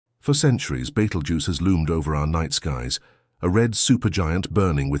For centuries, Betelgeuse has loomed over our night skies, a red supergiant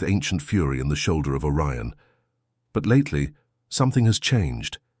burning with ancient fury in the shoulder of Orion. But lately, something has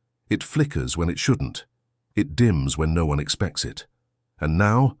changed. It flickers when it shouldn't. It dims when no one expects it. And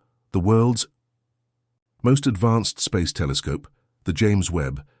now, the world's most advanced space telescope, the James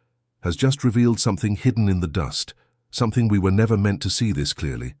Webb, has just revealed something hidden in the dust, something we were never meant to see this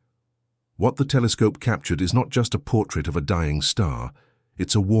clearly. What the telescope captured is not just a portrait of a dying star,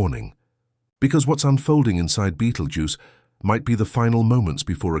 it's a warning. Because what's unfolding inside Betelgeuse might be the final moments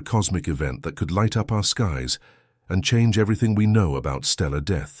before a cosmic event that could light up our skies and change everything we know about stellar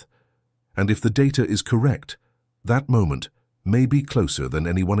death. And if the data is correct, that moment may be closer than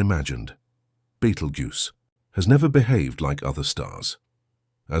anyone imagined. Betelgeuse has never behaved like other stars.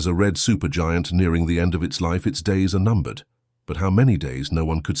 As a red supergiant nearing the end of its life, its days are numbered, but how many days no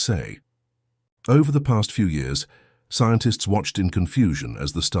one could say. Over the past few years, scientists watched in confusion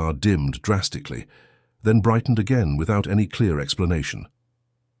as the star dimmed drastically, then brightened again without any clear explanation.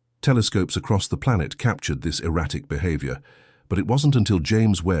 Telescopes across the planet captured this erratic behavior, but it wasn't until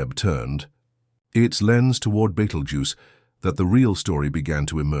James Webb turned its lens toward Betelgeuse that the real story began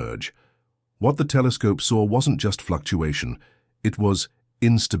to emerge. What the telescope saw wasn't just fluctuation, it was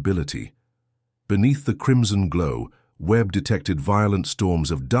instability. Beneath the crimson glow, Webb detected violent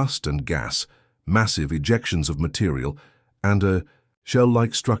storms of dust and gas, massive ejections of material, and a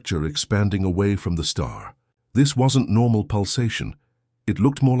shell-like structure expanding away from the star. This wasn't normal pulsation. It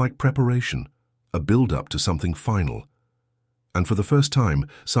looked more like preparation, a build-up to something final. And for the first time,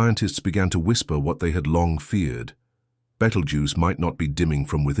 scientists began to whisper what they had long feared. Betelgeuse might not be dimming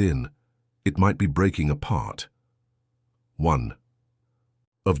from within. It might be breaking apart. 1.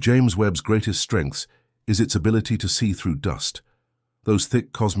 Of James Webb's greatest strengths is its ability to see through dust, those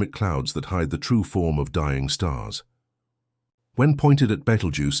thick cosmic clouds that hide the true form of dying stars. When pointed at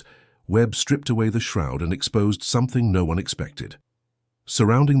Betelgeuse, Webb stripped away the shroud and exposed something no one expected.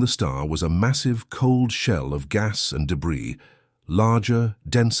 Surrounding the star was a massive, cold shell of gas and debris, larger,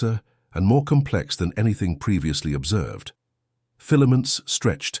 denser, and more complex than anything previously observed. Filaments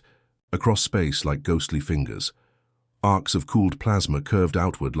stretched across space like ghostly fingers. Arcs of cooled plasma curved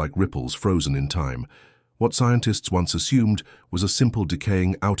outward like ripples frozen in time. What scientists once assumed was a simple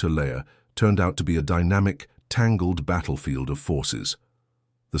decaying outer layer turned out to be a dynamic, tangled battlefield of forces.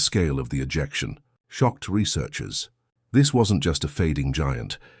 The scale of the ejection shocked researchers. This wasn't just a fading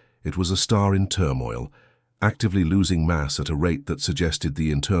giant. It was a star in turmoil, actively losing mass at a rate that suggested the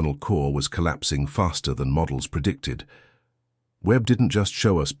internal core was collapsing faster than models predicted. Webb didn't just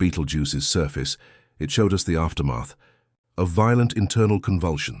show us Betelgeuse's surface, it showed us the aftermath of violent internal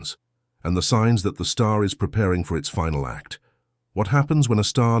convulsions and the signs that the star is preparing for its final act. What happens when a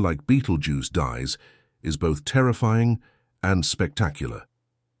star like Betelgeuse dies is both terrifying and spectacular.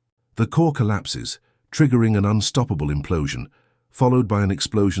 The core collapses, triggering an unstoppable implosion, followed by an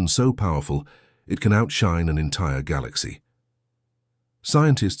explosion so powerful it can outshine an entire galaxy.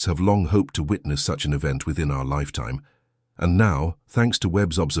 Scientists have long hoped to witness such an event within our lifetime, and now, thanks to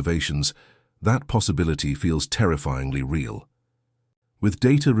Webb's observations, that possibility feels terrifyingly real. With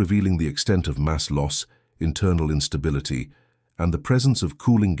data revealing the extent of mass loss, internal instability, and the presence of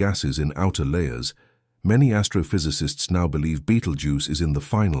cooling gases in outer layers, many astrophysicists now believe Betelgeuse is in the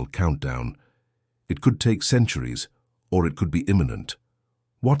final countdown. It could take centuries, or it could be imminent.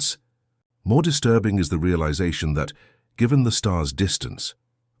 What's more disturbing is the realization that, given the star's distance,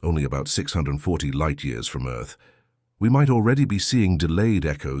 only about 640 light-years from Earth, we might already be seeing delayed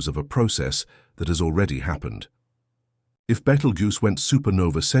echoes of a process that has already happened. If Betelgeuse went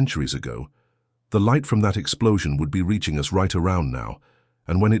supernova centuries ago, the light from that explosion would be reaching us right around now,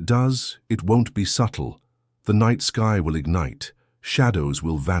 and when it does, it won't be subtle. The night sky will ignite, shadows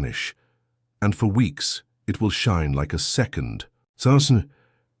will vanish, and for weeks it will shine like a second.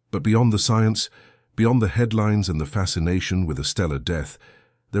 But beyond the science, beyond the headlines and the fascination with a stellar death,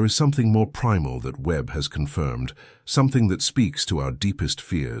 there is something more primal that Webb has confirmed, something that speaks to our deepest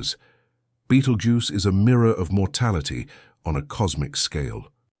fears. Betelgeuse is a mirror of mortality on a cosmic scale.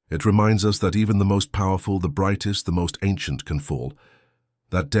 It reminds us that even the most powerful, the brightest, the most ancient can fall.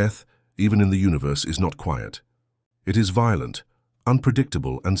 That death, even in the universe, is not quiet. It is violent,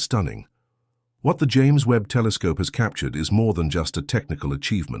 unpredictable, and stunning. What the James Webb Telescope has captured is more than just a technical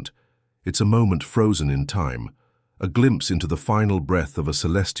achievement. It's a moment frozen in time, a glimpse into the final breath of a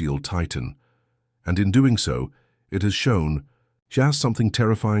celestial titan. And in doing so, it has shown just something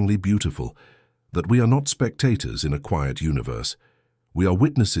terrifyingly beautiful, that we are not spectators in a quiet universe. We are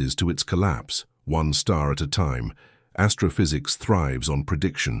witnesses to its collapse, one star at a time. Astrophysics thrives on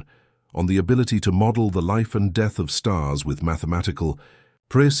prediction, on the ability to model the life and death of stars with mathematical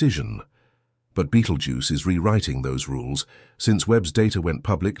Precision. But Betelgeuse is rewriting those rules. Since Webb's data went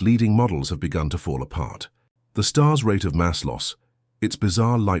public, leading models have begun to fall apart. The star's rate of mass loss, its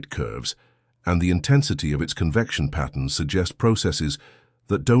bizarre light curves, and the intensity of its convection patterns suggest processes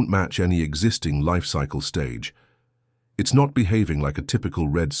that don't match any existing life cycle stage. It's not behaving like a typical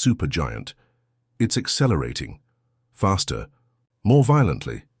red supergiant. It's accelerating, faster, more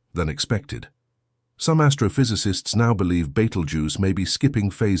violently than expected. Some astrophysicists now believe Betelgeuse may be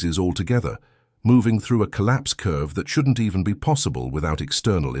skipping phases altogether, moving through a collapse curve that shouldn't even be possible without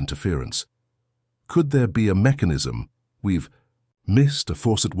external interference. Could there be a mechanism we've missed, a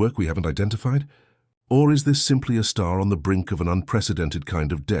force at work we haven't identified? Or is this simply a star on the brink of an unprecedented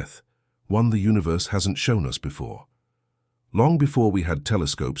kind of death, one the universe hasn't shown us before? Long before we had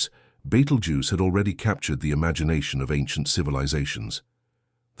telescopes, Betelgeuse had already captured the imagination of ancient civilizations.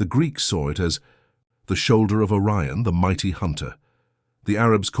 The Greeks saw it as the shoulder of Orion, the mighty hunter. The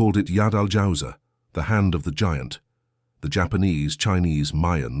Arabs called it Yad al-Jawza, the hand of the giant. The Japanese, Chinese,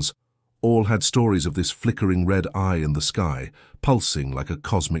 Mayans all had stories of this flickering red eye in the sky, pulsing like a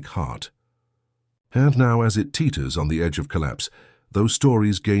cosmic heart. And now, as it teeters on the edge of collapse, those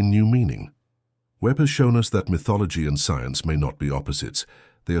stories gain new meaning. Webb has shown us that mythology and science may not be opposites.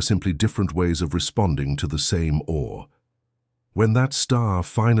 They are simply different ways of responding to the same awe. When that star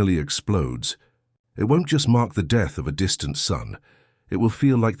finally explodes, it won't just mark the death of a distant sun. It will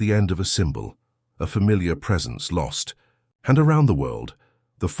feel like the end of a symbol, a familiar presence lost. And around the world,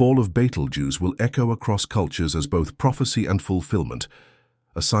 the fall of Betelgeuse will echo across cultures as both prophecy and fulfillment,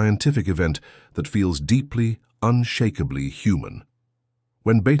 a scientific event that feels deeply, unshakably human.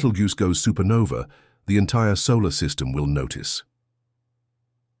 When Betelgeuse goes supernova, the entire solar system will notice.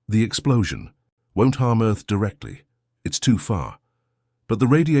 The explosion won't harm Earth directly. It's too far. But the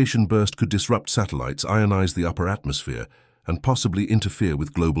radiation burst could disrupt satellites, ionize the upper atmosphere, and possibly interfere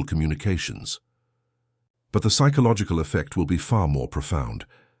with global communications. But the psychological effect will be far more profound.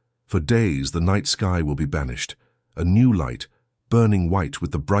 For days, the night sky will be banished. A new light, burning white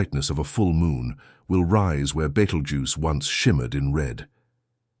with the brightness of a full moon, will rise where Betelgeuse once shimmered in red.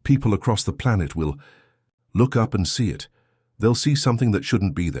 People across the planet will look up and see it. They'll see something that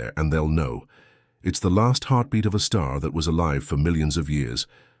shouldn't be there, and they'll know. It's the last heartbeat of a star that was alive for millions of years,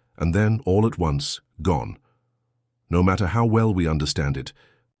 and then, all at once, gone. No matter how well we understand it,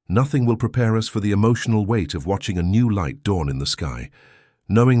 nothing will prepare us for the emotional weight of watching a new light dawn in the sky,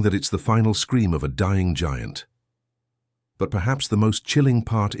 knowing that it's the final scream of a dying giant. But perhaps the most chilling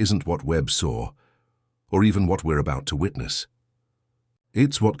part isn't what Webb saw, or even what we're about to witness.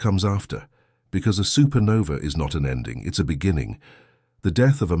 It's what comes after, because a supernova is not an ending, it's a beginning. The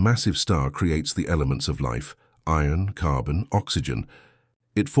death of a massive star creates the elements of life, iron, carbon, oxygen.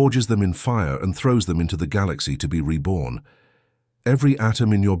 It forges them in fire and throws them into the galaxy to be reborn. Every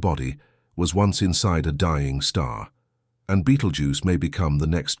atom in your body was once inside a dying star, and Betelgeuse may become the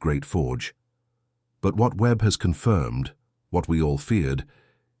next great forge. But what Webb has confirmed, what we all feared,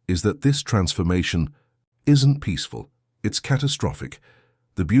 is that this transformation isn't peaceful, it's catastrophic.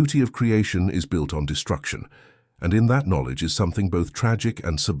 The beauty of creation is built on destruction, and in that knowledge is something both tragic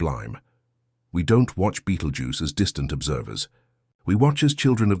and sublime. We don't watch Betelgeuse as distant observers. We watch as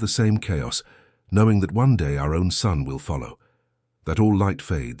children of the same chaos, knowing that one day our own sun will follow, that all light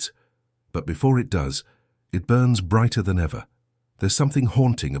fades. But before it does, it burns brighter than ever. There's something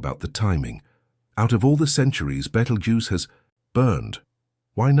haunting about the timing. Out of all the centuries, Betelgeuse has burned.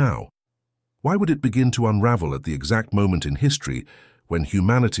 Why now? Why would it begin to unravel at the exact moment in history when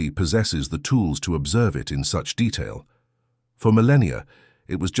humanity possesses the tools to observe it in such detail? For millennia,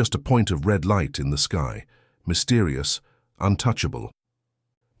 it was just a point of red light in the sky, mysterious, untouchable.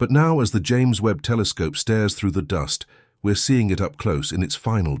 But now, as the James Webb Telescope stares through the dust, we're seeing it up close in its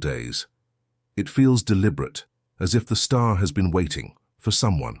final days. It feels deliberate, as if the star has been waiting for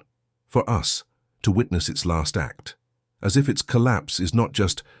someone, for us, to witness its last act, as if its collapse is not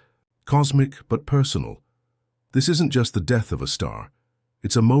just cosmic but personal. This isn't just the death of a star.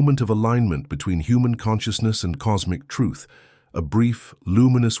 It's a moment of alignment between human consciousness and cosmic truth, a brief,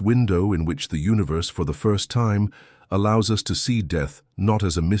 luminous window in which the universe, for the first time, allows us to see death not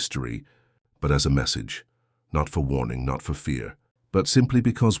as a mystery, but as a message. Not for warning, not for fear, but simply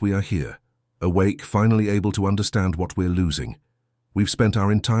because we are here, awake, finally able to understand what we're losing. We've spent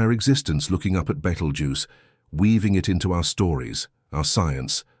our entire existence looking up at Betelgeuse, weaving it into our stories, our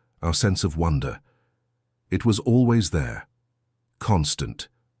science, our sense of wonder. It was always there, constant,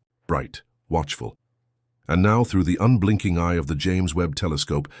 bright, watchful. And now, through the unblinking eye of the James Webb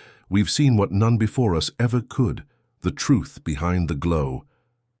Telescope, we've seen what none before us ever could, the truth behind the glow.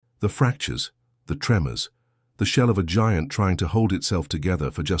 The fractures, the tremors, the shell of a giant trying to hold itself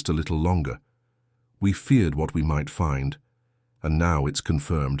together for just a little longer. We feared what we might find, and now it's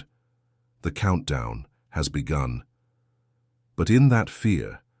confirmed. The countdown has begun. But in that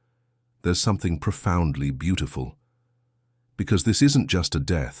fear, there's something profoundly beautiful. Because this isn't just a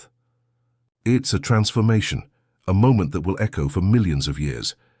death. It's a transformation, a moment that will echo for millions of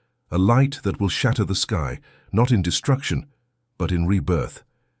years. A light that will shatter the sky, not in destruction, but in rebirth.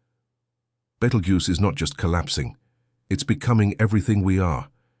 Betelgeuse is not just collapsing, it's becoming everything we are.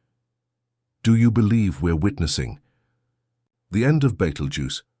 Do you believe we're witnessing the end of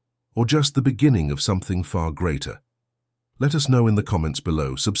Betelgeuse, or just the beginning of something far greater? Let us know in the comments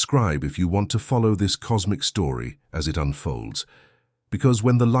below. Subscribe if you want to follow this cosmic story as it unfolds. Because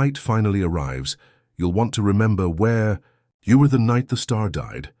when the light finally arrives, you'll want to remember where you were the night the star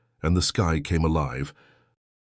died and the sky came alive.